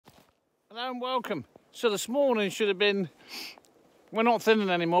Hello and welcome. So this morning should have been, we're not thinning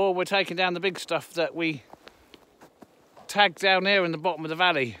anymore, we're taking down the big stuff that we tagged down here in the bottom of the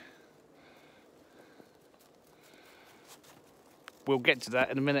valley. We'll get to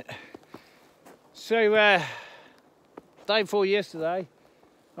that in a minute. So day before yesterday,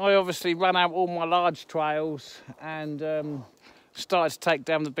 I obviously ran out all my large trails and started to take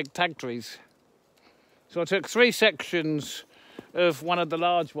down the big tag trees. So I took 3 sections of one of the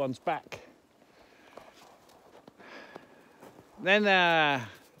large ones back. Then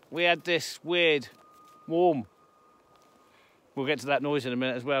we had this weird warm, we'll get to that noise in a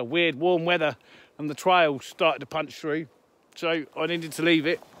minute as well, weird warm weather, and the trail started to punch through, so I needed to leave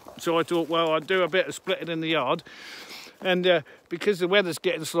it. So I thought, well, I'd do a bit of splitting in the yard, and because the weather's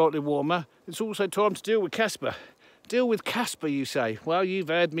getting slightly warmer, it's also time to deal with Casper. Deal with Casper, you say? Well, you've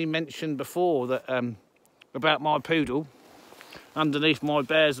heard me mention before that about my poodle. Underneath my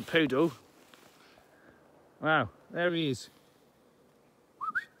bear's a poodle. Wow, there he is.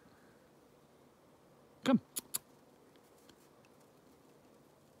 Come.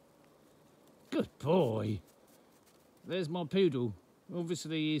 Good boy. There's my poodle.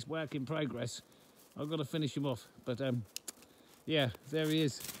 Obviously he's work in progress. I've got to finish him off, but yeah, there he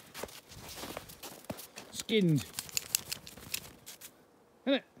is. Skinned.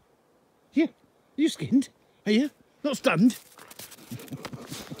 Isn't it? Yeah, you skinned? Are you? Not stunned?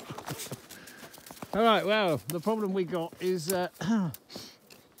 All right, well, the problem we got is up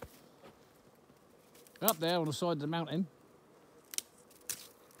there on the side of the mountain.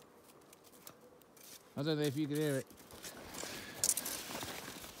 I don't know if you can hear it.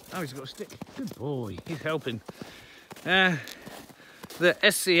 Oh, he's got a stick. Good boy, he's helping. The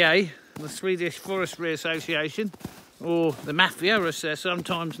SCA, the Swedish Forestry Association, or the Mafia as they're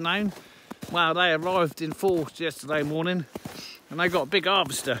sometimes known, well, they arrived in force yesterday morning and they got a big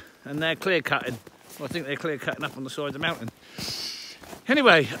harvester and they're clear cutting. Well, I think they're clear cutting up on the side of the mountain.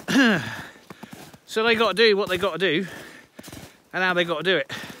 Anyway, so they got to do what they got to do and how they got to do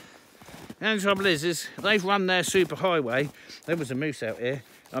it. And the trouble is they've run their super highway. There was a moose out here.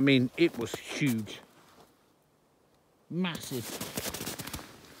 I mean, it was huge. Massive.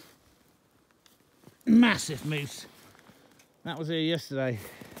 Massive moose. That was here yesterday.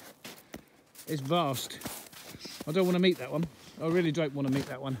 It's vast. I don't want to meet that one. I really don't want to meet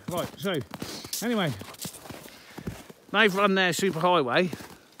that one. Right, so, anyway. They've run their super highway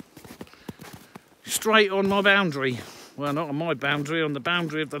straight on my boundary. Well, not on my boundary, on the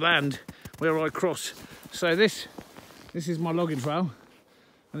boundary of the land where I cross. So this is my logging trail,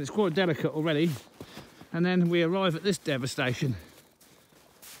 and it's quite delicate already. And then we arrive at this devastation.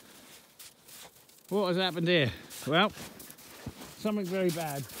 What has happened here? Well, something very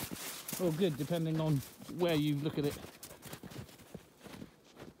bad, or good, depending on where you look at it.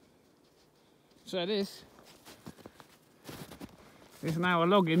 So this is now a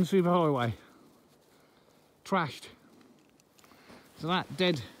logging superhighway. Trashed. So that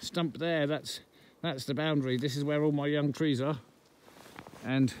dead stump there, that's the boundary. This is where all my young trees are.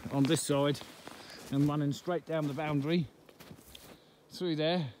 And on this side, I'm running straight down the boundary through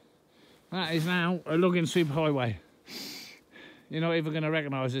there. That is now a logging superhighway. You're not even going to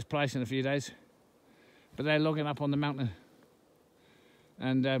recognise this place in a few days. But they're logging up on the mountain.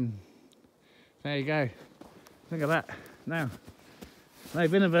 And there you go. Think of that. Now,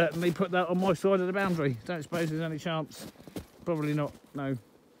 they've inadvertently put that on my side of the boundary. Don't suppose there's any chance. Probably not, no.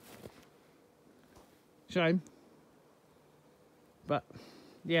 Shame. But,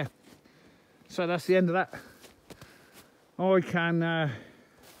 yeah. So that's the end of that. I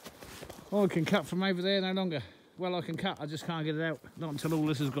can cut from over there no longer. Well, I can cut, I just can't get it out. Not until all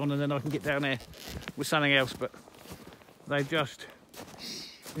this is gone, and then I can get down there with something else. But they just,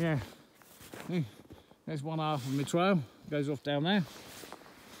 yeah. There's one half of my trail, goes off down there.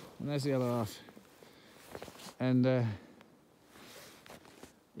 And there's the other half. And,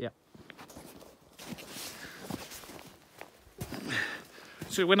 yeah.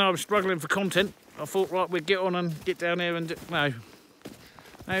 So when I was struggling for content, I thought, right, we'd get on and get down here and do, no,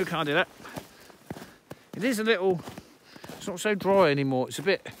 we can't do that. It is a little, it's not so dry anymore, it's a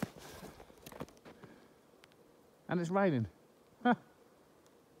bit, and it's raining. Huh.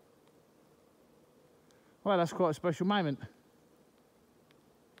 Well, that's quite a special moment.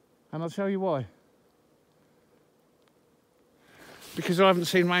 And I'll tell you why. Because I haven't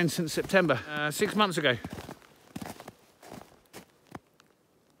seen rain since September, 6 months ago.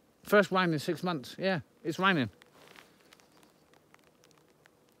 First rain in 6 months, yeah, it's raining.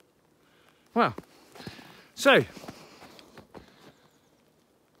 Well, so,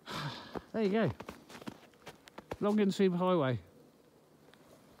 there you go. Logging superhighway.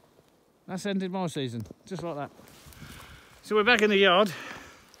 That's ended my season, just like that. So we're back in the yard.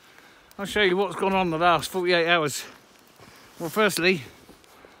 I'll show you what's gone on the last 48 hours. Well, firstly,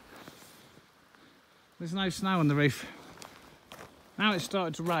 there's no snow on the roof. Now it's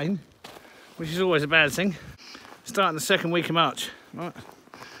started to rain, which is always a bad thing. Starting the second week of March. Right.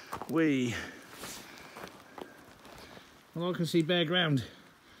 Well, I can see bare ground,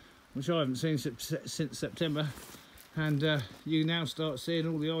 which I haven't seen since September. And you now start seeing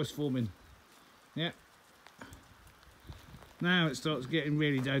all the ice forming. Yeah. Now it starts getting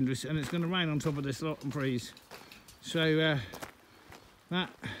really dangerous, and it's going to rain on top of this lot and freeze. So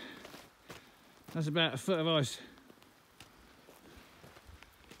that's about a foot of ice.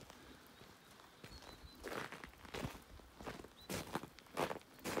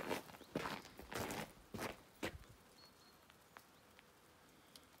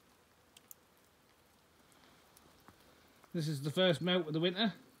 This is the first melt of the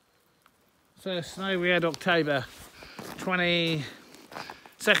winter. First snow we had October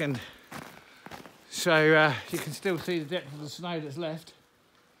 22nd. So you can still see the depth of the snow that's left.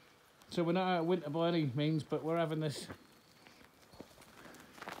 So we're not out of winter by any means, but we're having this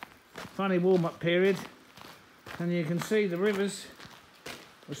funny warm-up period. And you can see the rivers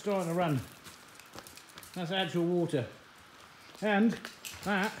are starting to run. That's actual water. And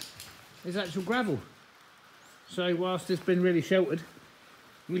that is actual gravel. So whilst it's been really sheltered,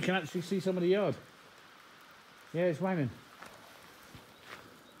 we can actually see some of the yard. Yeah, it's raining.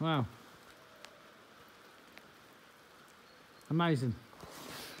 Wow. Amazing.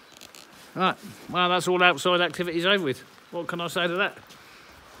 Right, well, that's all outside activities over with. What can I say to that?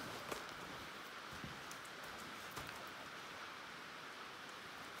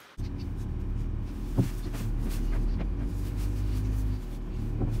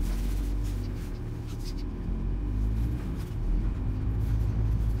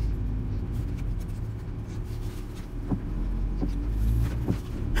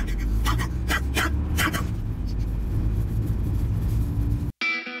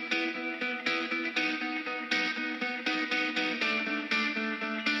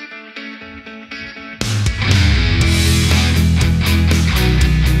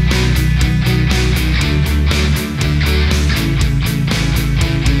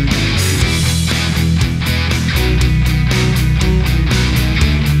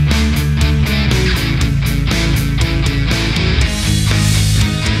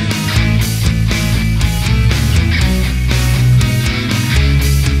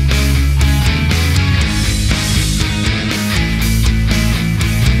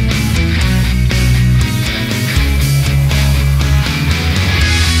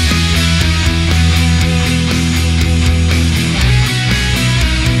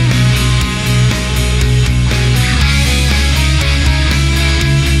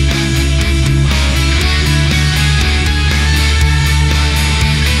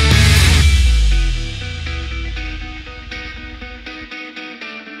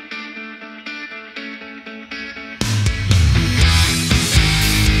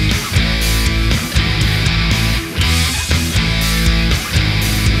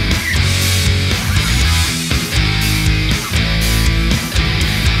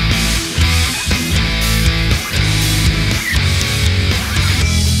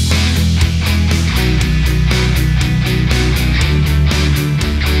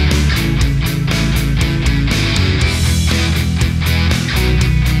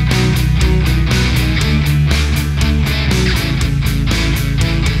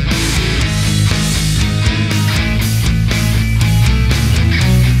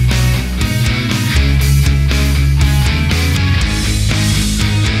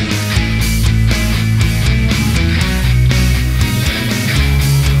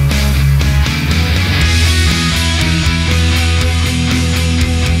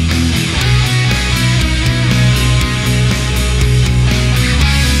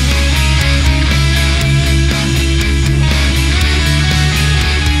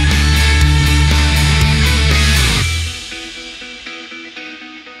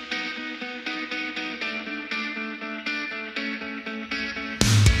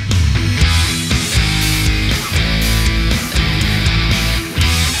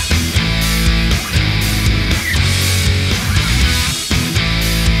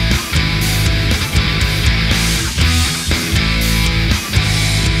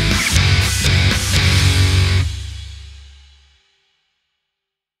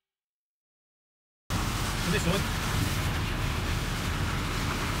 this side.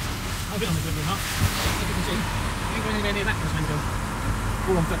 I've been on the delivery hut. As you can see, I ain't going anywhere near that for the same film.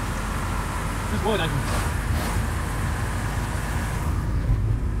 All on foot. That's wide open.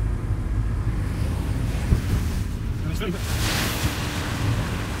 But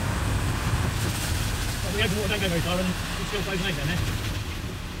the open water don't go very far and it's still frozen over down there.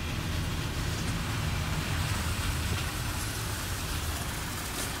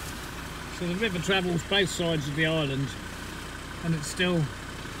 So the river travels both sides of the island and it's still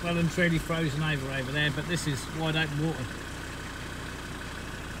well and truly frozen over there, but this is wide open water.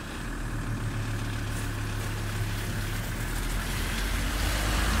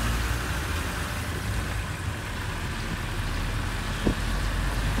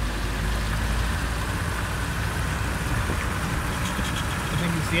 I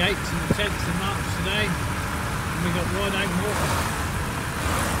think it's the 8th and the 10th of March today and we've got wide open water.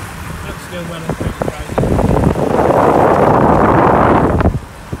 That's still well and truly frozen.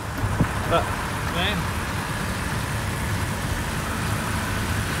 But then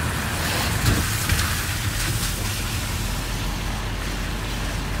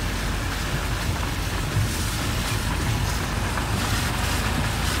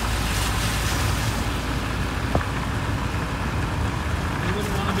you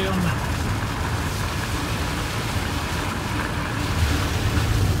wouldn't want to be on that.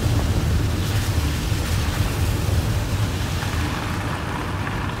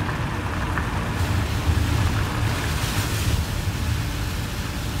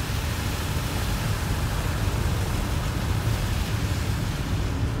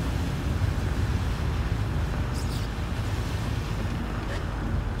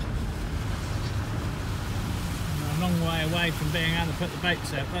 A long way away from being able to put the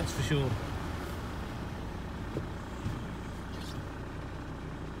boats out, that's for sure.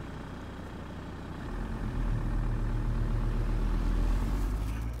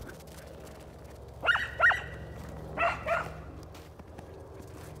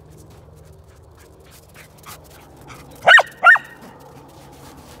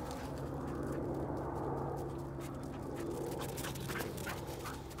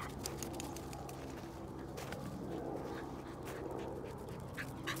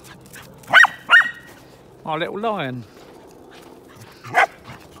 Our little lion.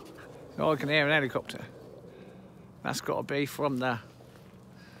 Oh, I can hear an helicopter. That's got to be from the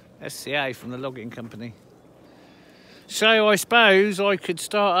SCA, from the logging company. So I suppose I could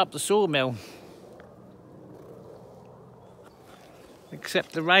start up the sawmill.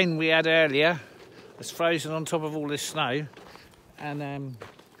 Except the rain we had earlier has frozen on top of all this snow and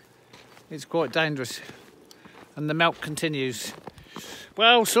it's quite dangerous and the melt continues.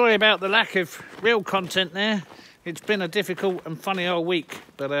 Well, sorry about the lack of real content there. It's been a difficult and funny old week,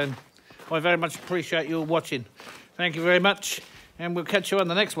 but I very much appreciate you all watching. Thank you very much, and we'll catch you on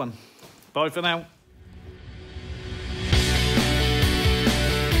the next one. Bye for now.